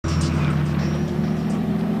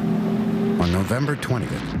November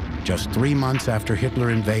 20th, just 3 months after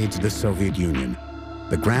Hitler invades the Soviet Union,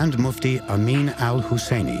 the Grand Mufti Amin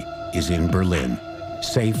al-Husseini is in Berlin,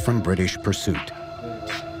 safe from British pursuit.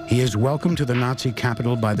 He is welcomed to the Nazi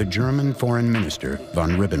capital by the German Foreign Minister,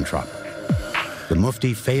 von Ribbentrop. The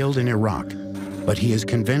Mufti failed in Iraq, but he is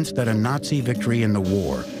convinced that a Nazi victory in the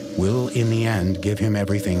war will, in the end, give him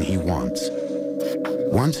everything he wants.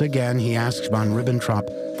 Once again, he asks von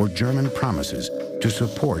Ribbentrop for German promises to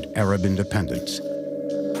support Arab independence.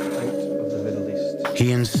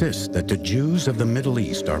 He insists that the Jews of the Middle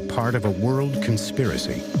East are part of a world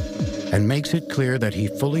conspiracy and makes it clear that he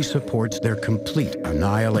fully supports their complete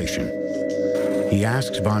annihilation. He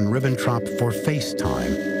asks von Ribbentrop for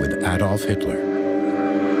FaceTime with Adolf Hitler.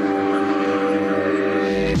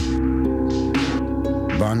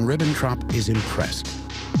 Von Ribbentrop is impressed.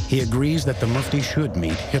 He agrees that the Mufti should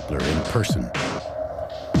meet Hitler in person.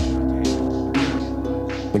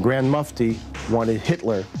 The Grand Mufti wanted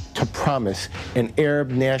Hitler to promise an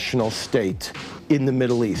Arab national state in the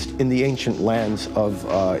Middle East, in the ancient lands of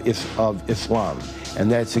Islam. And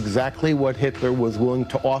that's exactly what Hitler was willing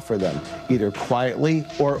to offer them, either quietly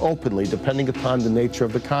or openly, depending upon the nature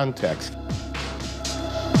of the context.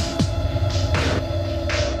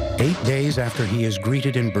 8 days after he is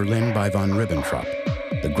greeted in Berlin by von Ribbentrop,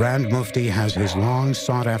 the Grand Mufti has his long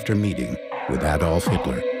sought-after meeting with Adolf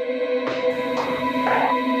Hitler.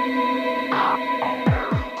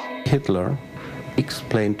 Hitler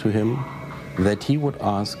explained to him that he would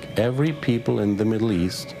ask every people in the Middle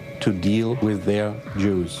East to deal with their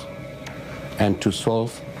Jews and to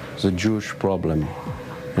solve the Jewish problem.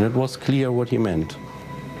 And it was clear what he meant.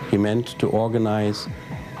 He meant to organize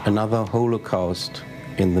another Holocaust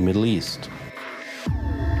in the Middle East.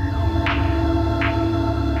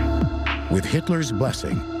 With Hitler's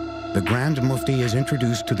blessing, the Grand Mufti is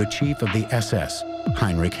introduced to the chief of the SS,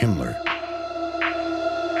 Heinrich Himmler.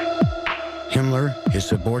 Himmler, his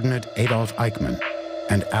subordinate Adolf Eichmann,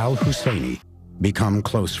 and al-Husseini become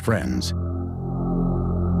close friends.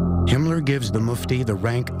 Himmler gives the Mufti the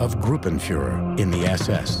rank of Gruppenführer in the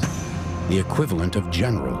SS, the equivalent of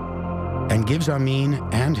general, and gives Amin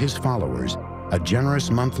and his followers a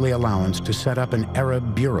generous monthly allowance to set up an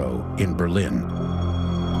Arab bureau in Berlin.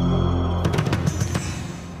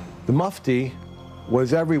 The Mufti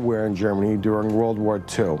was everywhere in Germany during World War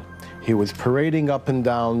II. He was parading up and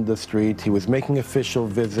down the street. He was making official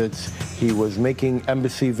visits. He was making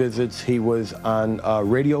embassy visits. He was on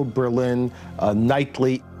Radio Berlin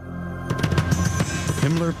nightly.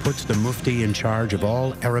 Himmler puts the Mufti in charge of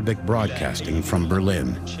all Arabic broadcasting from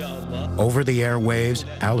Berlin. Over the airwaves,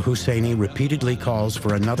 al-Husseini repeatedly calls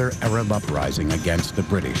for another Arab uprising against the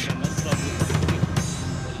British.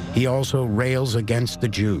 He also rails against the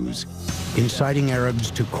Jews, inciting Arabs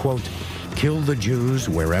to, quote, kill the Jews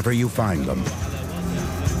wherever you find them.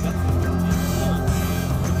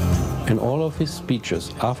 In all of his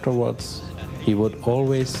speeches afterwards, he would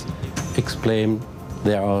always explain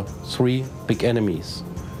there are three big enemies: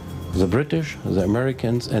 the British, the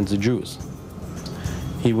Americans, and the Jews.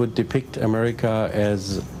 He would depict America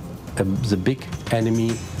as the big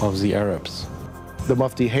enemy of the Arabs. The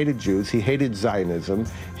Mufti hated Jews. He hated Zionism.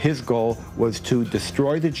 His goal was to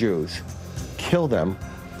destroy the Jews, kill them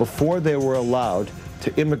before they were allowed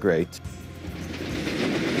to immigrate.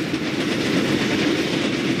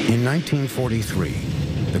 In 1943,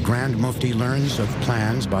 the Grand Mufti learns of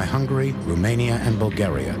plans by Hungary, Romania, and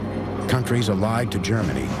Bulgaria, countries allied to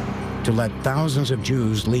Germany, to let thousands of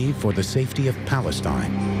Jews leave for the safety of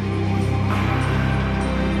Palestine.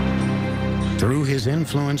 Through his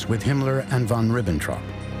influence with Himmler and von Ribbentrop,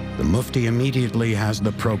 the Mufti immediately has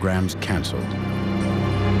the programs canceled.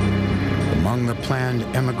 Among the planned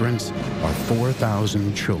emigrants are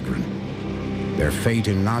 4,000 children. Their fate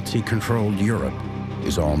in Nazi-controlled Europe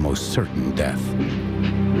is almost certain death.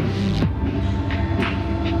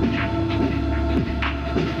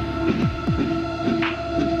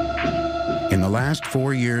 In the last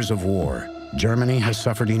 4 years of war, Germany has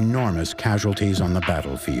suffered enormous casualties on the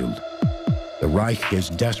battlefield. The Reich is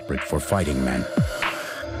desperate for fighting men.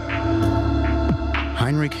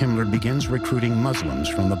 Heinrich Himmler begins recruiting Muslims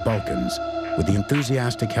from the Balkans with the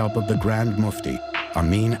enthusiastic help of the Grand Mufti,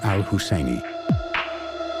 Amin al-Husseini.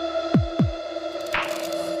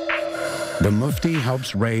 The Mufti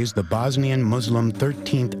helps raise the Bosnian Muslim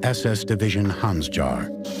 13th SS Division Hansjar,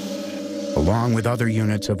 along with other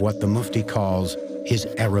units of what the Mufti calls his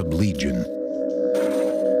Arab Legion.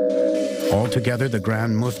 Altogether, the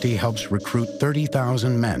Grand Mufti helps recruit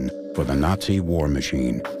 30,000 men for the Nazi war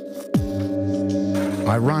machine.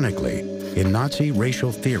 Ironically, in Nazi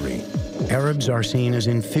racial theory, Arabs are seen as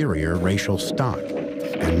inferior racial stock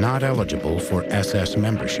and not eligible for SS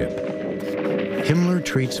membership. Himmler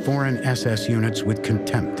treats foreign SS units with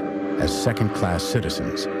contempt as second-class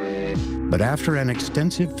citizens. But after an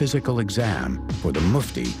extensive physical exam for the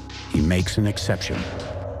mufti, he makes an exception.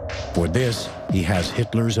 For this, he has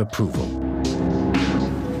Hitler's approval.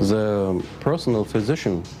 The personal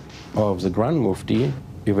physician of the Grand Mufti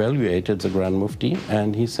evaluated the Grand Mufti,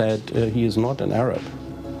 and he said he is not an Arab.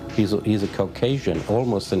 He's a Caucasian,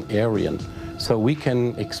 almost an Aryan. So we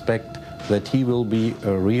can expect that he will be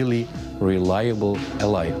a really reliable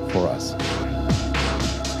ally for us.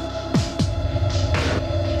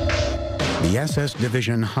 The SS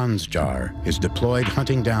division Hansjar is deployed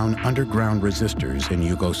hunting down underground resistors in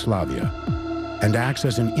Yugoslavia and acts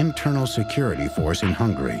as an internal security force in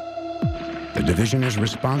Hungary. The division is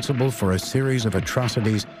responsible for a series of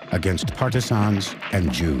atrocities against partisans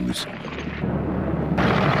and Jews.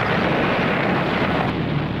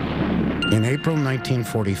 In April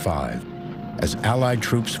 1945, as Allied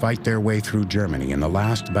troops fight their way through Germany in the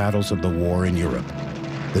last battles of the war in Europe,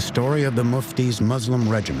 the story of the Mufti's Muslim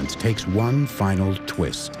regiments takes one final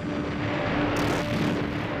twist.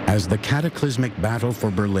 As the cataclysmic battle for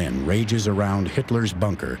Berlin rages around Hitler's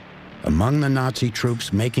bunker, among the Nazi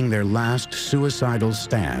troops making their last suicidal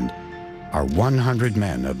stand are 100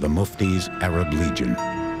 men of the Mufti's Arab Legion.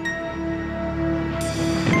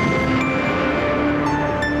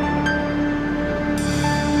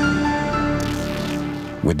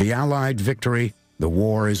 With the Allied victory, the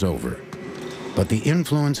war is over. But the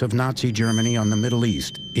influence of Nazi Germany on the Middle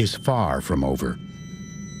East is far from over.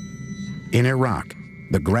 In Iraq,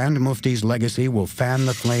 the Grand Mufti's legacy will fan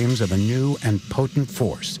the flames of a new and potent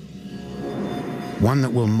force, one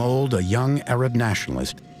that will mold a young Arab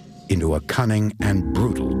nationalist into a cunning and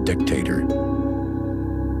brutal dictator.